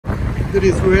That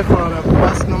is where for the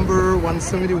bus number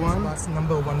 171. Bus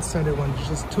number 171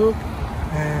 just took,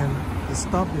 and the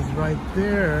stop is right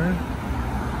there.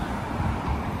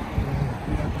 And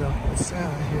we have the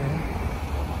Versailles here.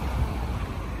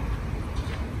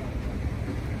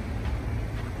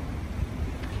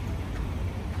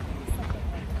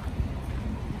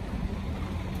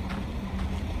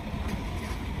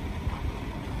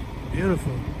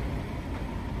 Beautiful.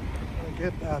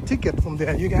 Get a ticket from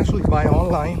there. You can actually buy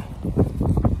online.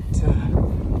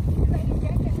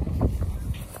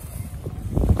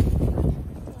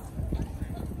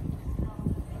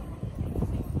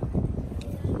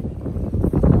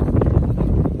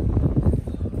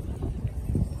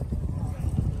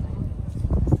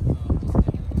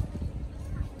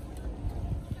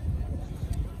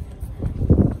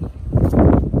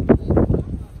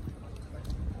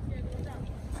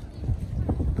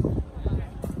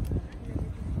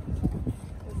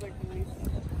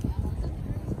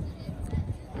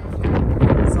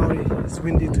 It's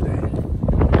windy today.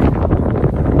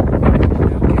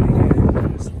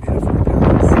 It's beautiful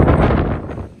Paris.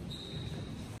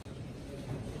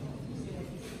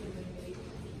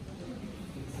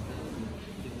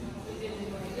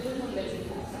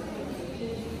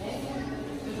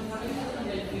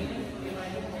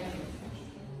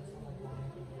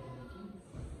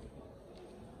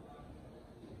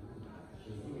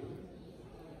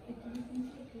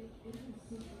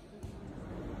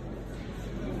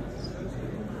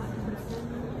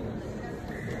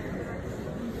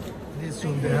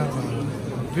 Soon they have a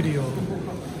video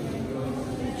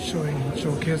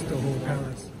showcase the whole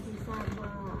Paris.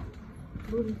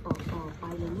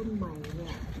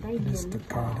 This is the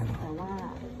garden.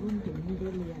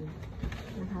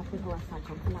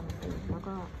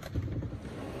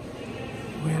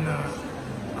 We're in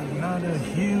another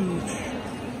huge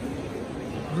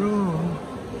room.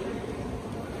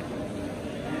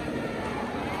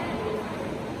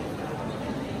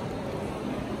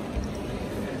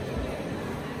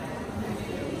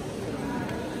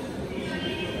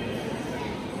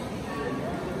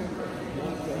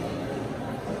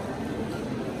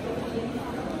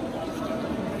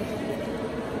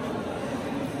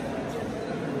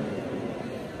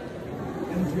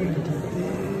 Into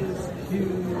this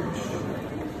huge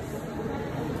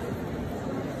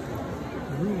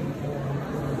room,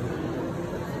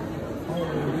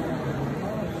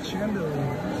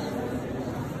 chandeliers,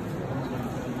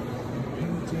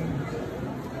 painting,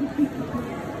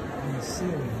 and the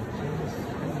ceiling.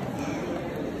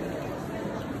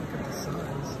 Look at the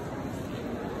size.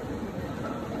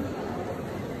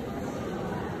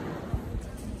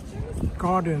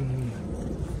 Garden.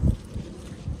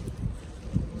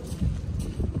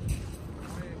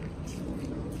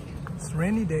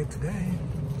 Rainy day today.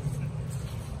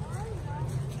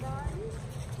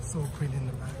 So pretty in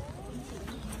the back.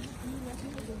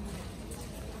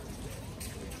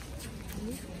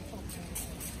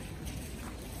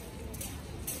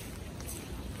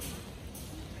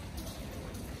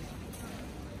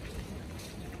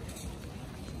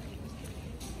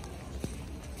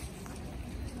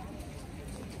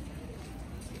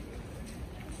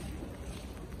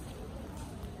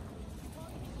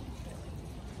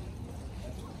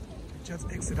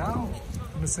 Just exit out.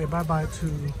 I'm gonna say bye-bye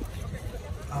to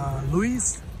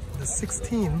Louis the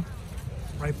 16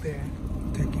 right there.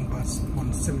 Taking bus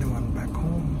 171 back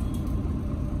home.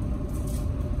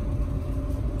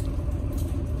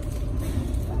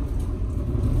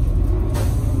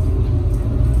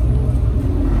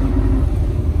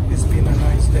 It's been a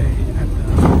nice day at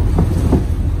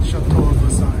the Chateau of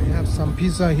Versailles. You have some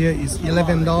pizza here. It's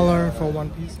 $11 for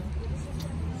one pizza.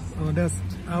 So that's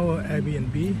our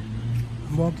Airbnb.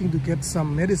 I'm walking to get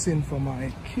some medicine for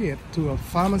my kid to a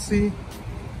pharmacy.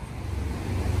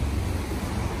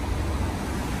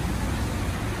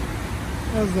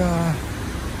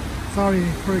 Sorry,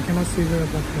 probably cannot see there,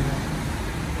 but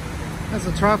there's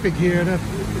a traffic here. That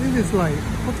it is like,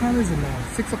 what time is it now?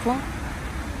 6 o'clock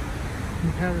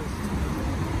in Paris.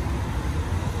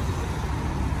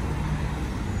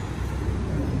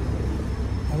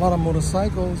 A lot of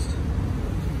motorcycles.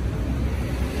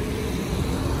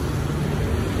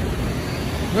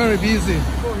 Very busy.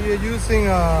 So here using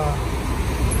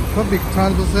public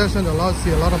transportation, a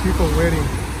lot of people waiting.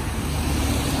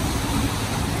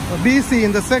 Busy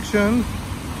in the section.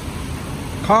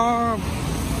 Car,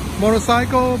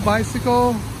 motorcycle,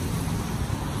 bicycle,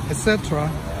 etc.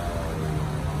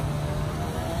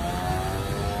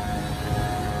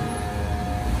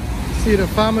 See the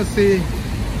pharmacy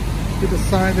to the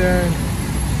side there.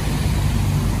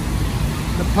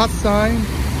 The plus sign.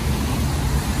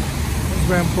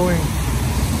 Where I'm going.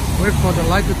 Wait for the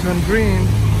light to turn green.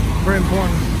 Very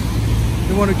important.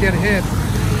 You want to get hit.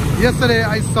 Yesterday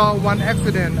I saw one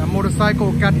accident. A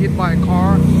motorcycle got hit by a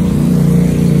car,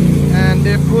 and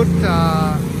they put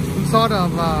some sort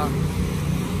of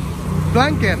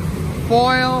blanket,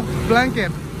 foil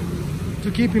blanket,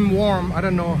 to keep him warm. I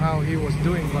don't know how he was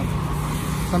doing, but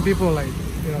some people, like,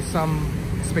 you know, some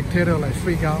spectator like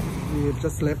freak out. We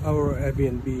just left our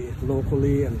Airbnb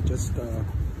locally and just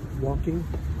walking,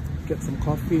 get some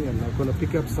coffee, and I'm gonna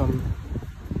pick up some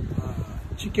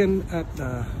chicken at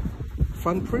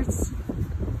Fun Prince.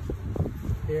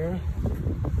 Here,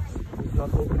 it's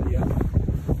not open yet.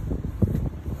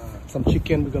 Some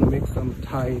chicken. We're gonna make some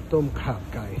Thai tom kha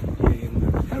gai here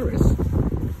in Paris.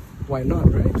 Why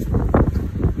not, right?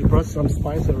 We brought some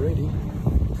spice already.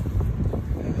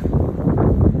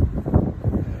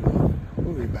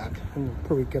 We'll be back and we'll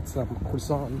probably get some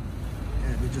croissant.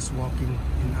 And we're just walking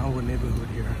in our neighborhood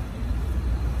here.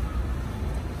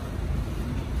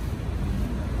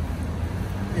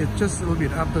 It's just a little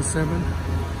bit after 7.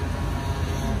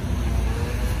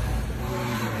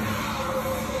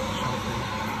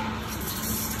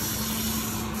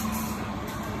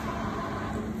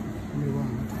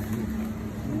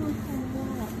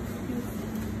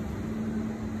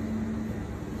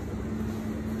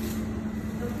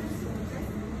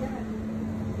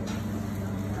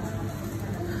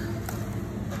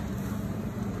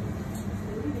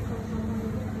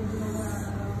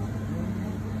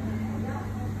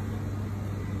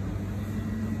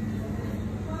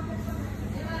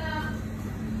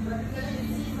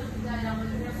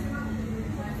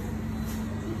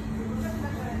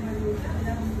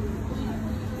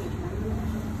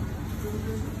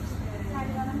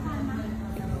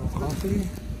 Coffee.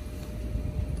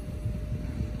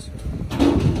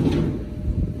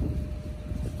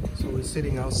 So we're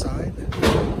sitting outside.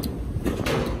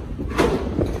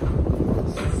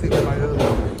 Sitting by early.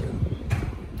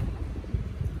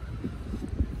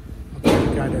 Okay,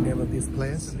 we got the name of this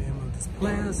place. The name of this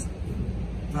place.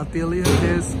 Natalia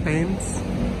des Paints.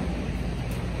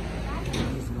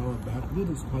 This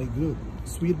is quite good.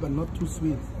 Sweet but not too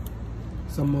sweet.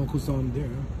 Some more croissant there.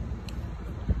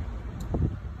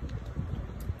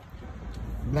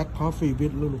 Black coffee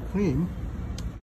with little cream.